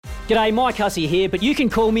G'day, Mike Hussey here, but you can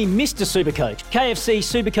call me Mr. Supercoach. KFC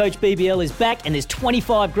Supercoach BBL is back and there's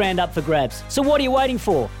 25 grand up for grabs. So what are you waiting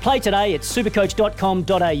for? Play today at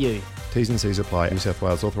supercoach.com.au. T's and C's apply. New South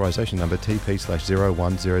Wales authorisation number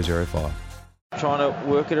TP/01005. Trying to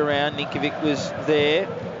work it around. Ninkovic was there,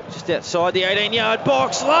 just outside the 18-yard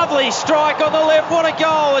box. Lovely strike on the left. What a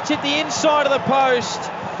goal. It's hit the inside of the post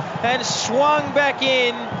and swung back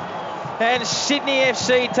in. And Sydney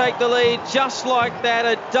FC take the lead just like that.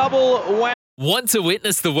 A double whammy. Want to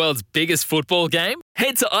witness the world's biggest football game?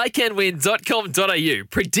 Head to iCanWin.com.au,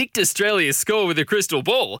 predict Australia's score with a crystal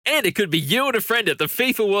ball, and it could be you and a friend at the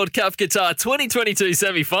FIFA World Cup Qatar 2022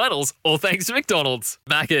 semi-finals, all thanks to McDonald's.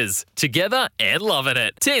 Maccas, together and loving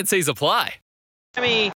it. T&Cs apply.